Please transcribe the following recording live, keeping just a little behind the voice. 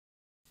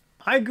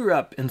I grew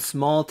up in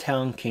small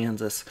town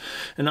Kansas,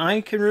 and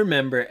I can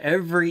remember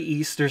every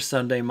Easter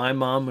Sunday my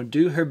mom would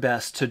do her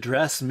best to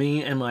dress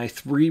me and my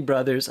three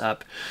brothers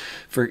up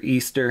for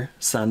Easter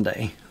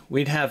Sunday.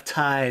 We'd have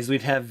ties,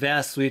 we'd have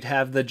vests, we'd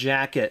have the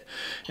jacket,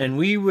 and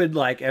we would,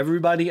 like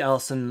everybody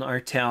else in our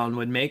town,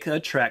 would make a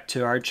trek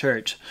to our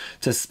church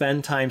to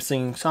spend time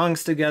singing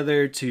songs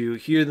together, to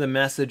hear the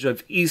message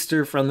of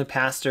Easter from the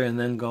pastor, and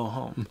then go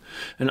home.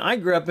 And I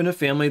grew up in a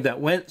family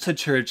that went to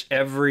church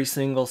every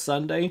single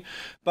Sunday,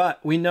 but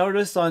we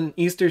noticed on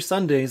Easter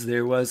Sundays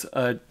there was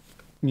a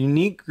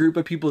unique group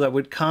of people that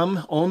would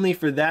come only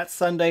for that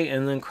Sunday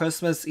and then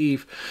Christmas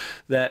Eve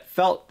that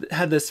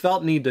had this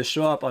felt need to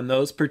show up on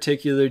those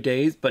particular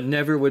days, but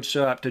never would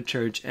show up to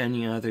church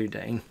any other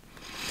day.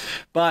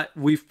 But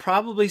we've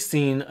probably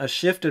seen a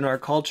shift in our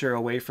culture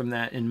away from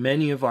that in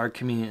many of our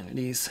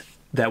communities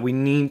that we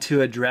need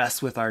to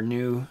address with our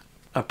new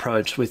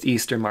approach with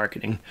Easter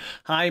marketing.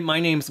 Hi, my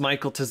name's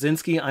Michael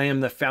Tuszynski. I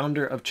am the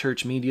founder of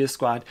Church Media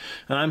Squad,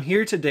 and I'm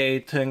here today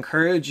to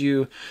encourage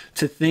you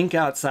to think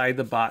outside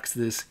the box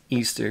this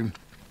Easter.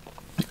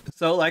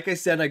 So like I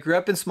said, I grew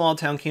up in small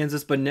town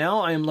Kansas, but now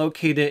I am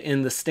located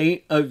in the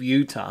state of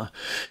Utah.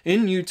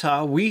 In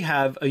Utah, we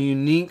have a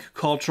unique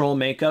cultural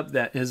makeup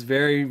that is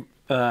very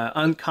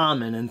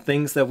uncommon and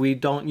things that we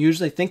don't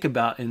usually think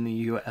about in the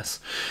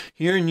U.S.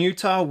 Here in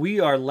Utah, we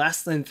are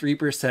less than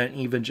 3%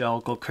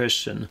 evangelical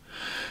Christian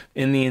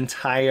in the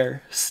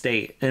entire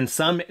state. In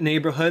some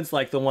neighborhoods,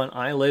 like the one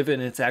I live in,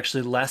 it's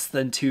actually less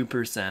than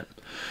 2%.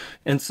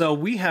 And so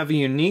we have a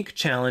unique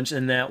challenge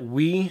in that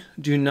we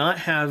do not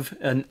have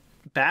a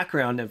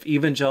background of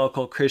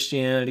evangelical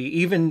Christianity,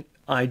 even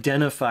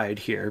identified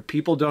here.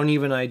 People don't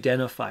even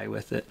identify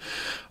with it.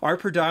 Our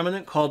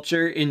predominant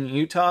culture in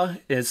Utah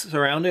is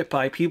surrounded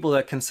by people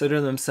that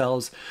consider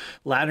themselves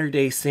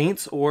Latter-day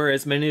Saints, or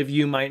as many of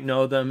you might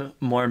know them,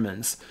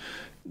 Mormons.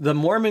 The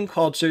Mormon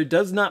culture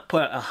does not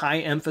put a high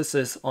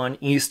emphasis on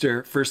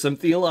Easter for some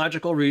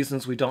theological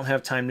reasons we don't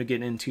have time to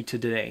get into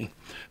today.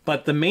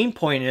 But the main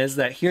point is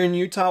that here in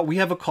Utah, we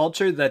have a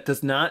culture that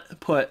does not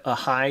put a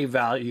high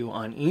value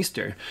on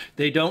Easter.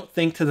 They don't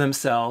think to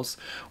themselves,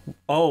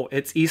 oh,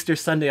 it's Easter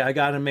Sunday, I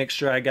got to make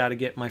sure I got to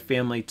get my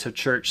family to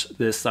church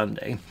this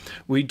Sunday.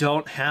 We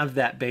don't have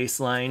that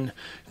baseline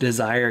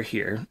desire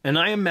here. And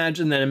I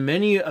imagine that in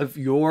many of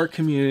your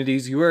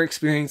communities, you are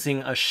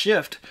experiencing a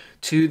shift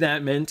to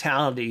that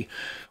mentality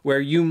where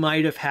you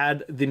might have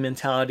had the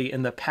mentality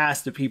in the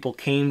past that people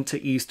came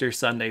to Easter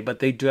Sunday, but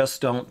they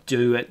just don't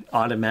do it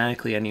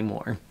automatically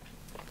anymore.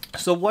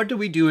 So what do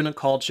we do in a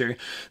culture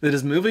that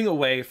is moving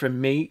away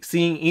from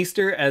seeing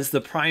Easter as the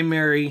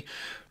primary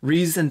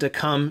reason to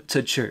come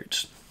to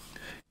church?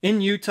 In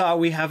Utah,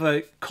 we have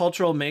a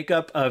cultural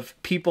makeup of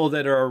people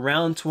that are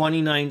around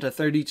 29 to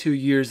 32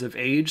 years of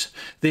age.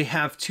 They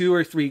have 2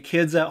 or 3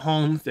 kids at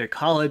home. They're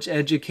college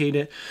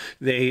educated.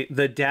 The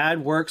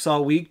dad works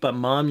all week, but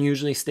mom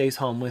usually stays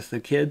home with the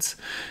kids.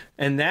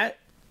 And that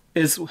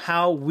is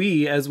how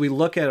we, as we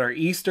look at our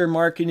Easter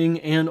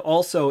marketing and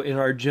also in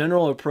our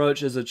general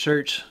approach as a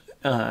church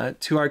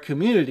to our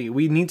community,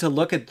 we need to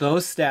look at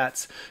those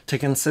stats to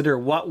consider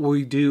what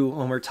we do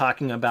when we're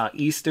talking about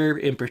Easter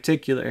in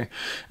particular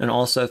and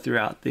also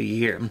throughout the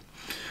year.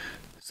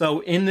 So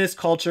in this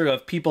culture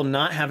of people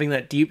not having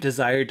that deep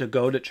desire to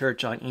go to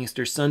church on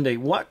Easter Sunday,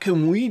 what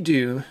can we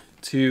do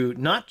to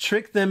not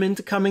trick them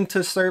into coming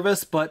to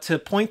service, but to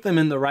point them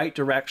in the right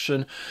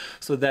direction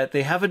so that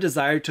they have a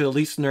desire to at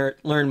least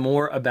learn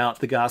more about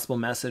the gospel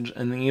message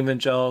and the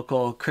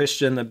evangelical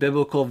Christian, the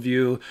biblical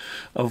view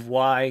of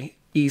why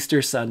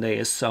Easter Sunday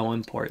is so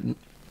important.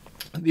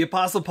 The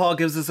Apostle Paul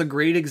gives us a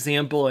great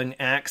example in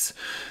Acts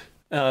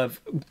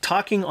of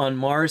talking on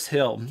Mars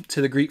Hill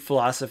to the Greek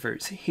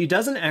philosophers. He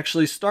doesn't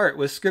actually start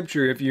with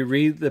scripture if you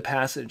read the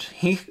passage.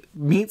 He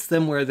meets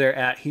them where they're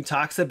at. He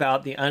talks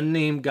about the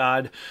unnamed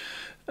God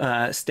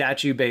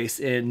statue base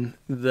in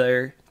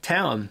their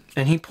town.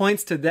 And he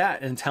points to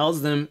that and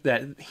tells them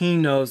that he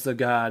knows the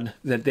God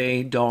that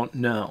they don't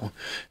know.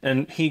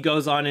 And he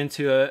goes on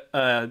into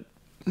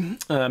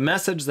a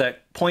message that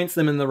points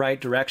them in the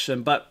right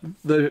direction. But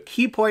the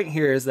key point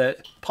here is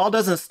that Paul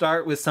doesn't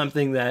start with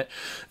something that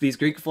these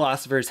Greek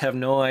philosophers have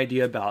no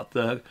idea about,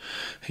 the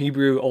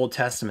Hebrew Old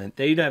Testament.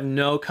 They have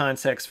no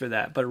context for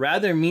that, but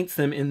rather meets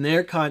them in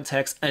their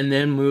context and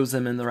then moves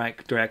them in the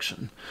right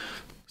direction.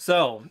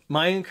 So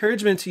my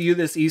encouragement to you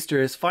this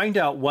Easter is find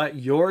out what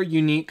your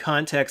unique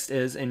context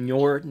is in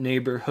your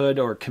neighborhood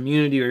or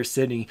community or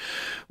city.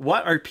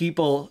 What are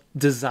people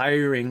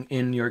desiring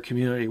in your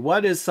community?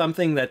 What is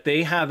something that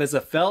they have as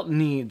a felt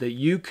need that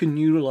you can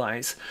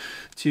utilize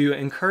to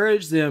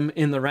encourage them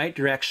in the right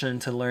direction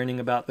to learning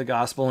about the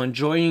gospel and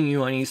joining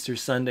you on Easter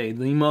Sunday,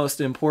 the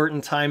most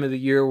important time of the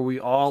year where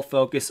we all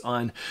focus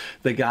on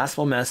the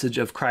gospel message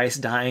of Christ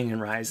dying and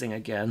rising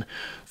again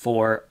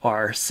for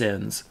our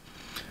sins.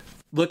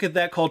 Look at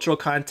that cultural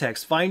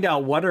context. Find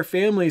out what are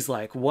families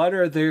like? What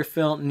are their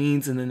felt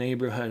needs in the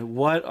neighborhood?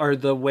 What are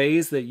the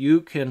ways that you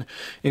can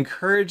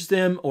encourage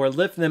them or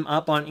lift them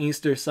up on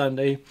Easter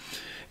Sunday?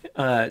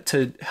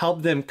 to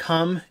help them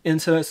come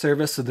into a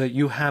service so that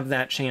you have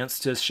that chance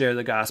to share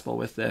the gospel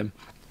with them.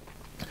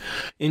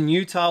 In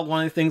Utah,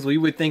 one of the things we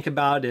would think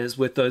about is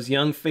with those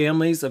young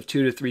families of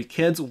 2 to 3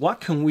 kids, what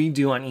can we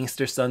do on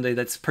Easter Sunday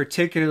that's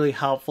particularly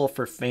helpful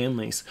for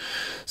families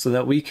so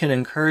that we can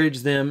encourage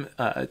them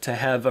to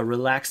have a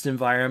relaxed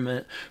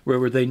environment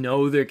where they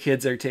know their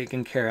kids are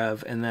taken care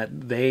of and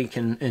that they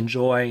can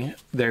enjoy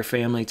their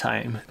family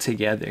time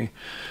together.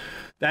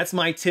 That's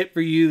my tip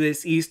for you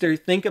this Easter.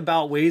 Think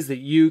about ways that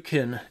you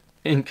can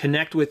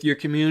connect with your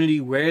community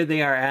where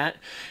they are at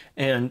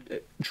and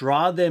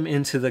draw them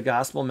into the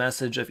gospel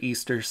message of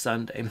Easter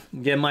Sunday.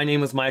 Again, my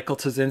name is Michael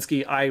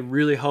Tuszynski. I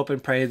really hope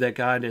and pray that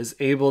God is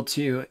able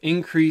to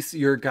increase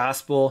your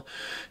gospel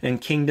and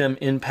kingdom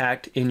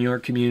impact in your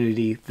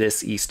community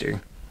this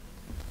Easter.